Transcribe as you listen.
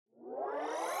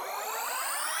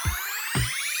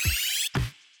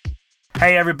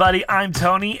Hey everybody, I'm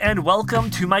Tony, and welcome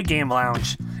to my Game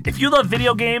Lounge. If you love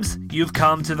video games, you've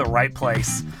come to the right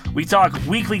place. We talk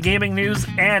weekly gaming news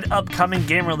and upcoming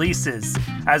game releases,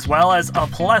 as well as a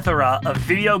plethora of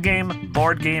video game,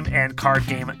 board game, and card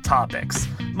game topics.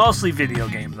 Mostly video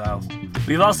game, though.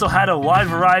 We've also had a wide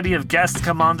variety of guests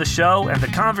come on the show, and the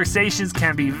conversations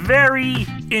can be very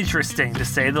interesting, to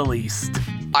say the least.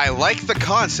 I like the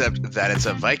concept that it's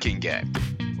a Viking game.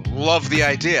 Love the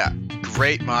idea.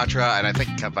 Great mantra, and I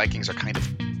think Vikings are kind of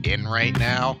in right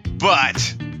now.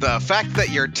 But the fact that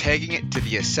you're taking it to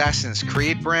the Assassin's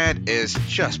Creed brand is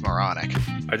just moronic.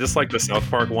 I just like the South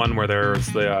Park one where there's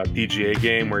the PGA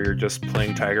game where you're just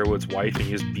playing Tiger Woods' wife and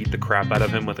you just beat the crap out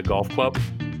of him with a golf club.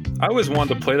 I always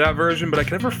wanted to play that version, but I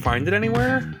could never find it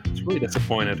anywhere. I was really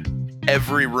disappointed.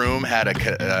 Every room had a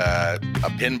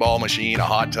pinball machine, a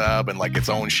hot tub, and like its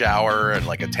own shower and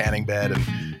like a tanning bed.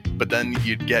 But then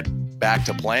you'd get back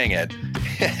to playing it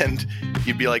and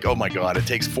you'd be like, oh my God, it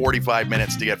takes 45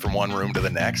 minutes to get from one room to the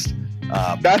next.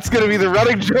 That's going to be the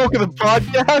running joke of the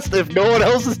podcast. If no one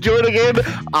else is joining in,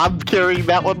 I'm carrying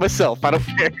that one myself. I don't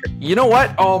care. You know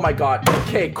what? Oh my God.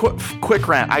 Okay, quick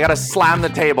rant. I got to slam the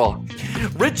table.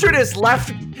 Richard has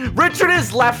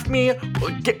left me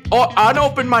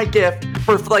unopened my gift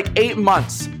for like 8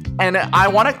 months. And I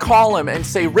want to call him and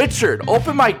say, Richard,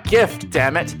 open my gift,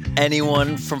 damn it.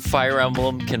 Anyone from Fire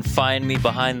Emblem can find me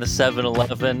behind the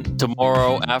 7-Eleven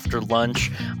tomorrow after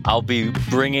lunch. I'll be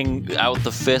bringing out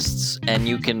the fists, and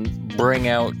you can bring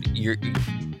out your...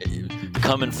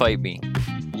 Come and fight me.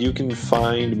 You can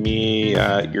find me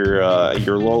at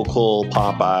your local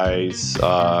Popeyes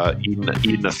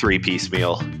eating a 3-piece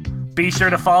meal. Be sure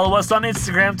to follow us on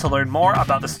Instagram to learn more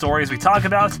about the stories we talk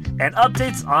about and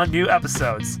updates on new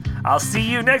episodes. I'll see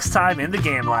you next time in the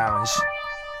Game Lounge.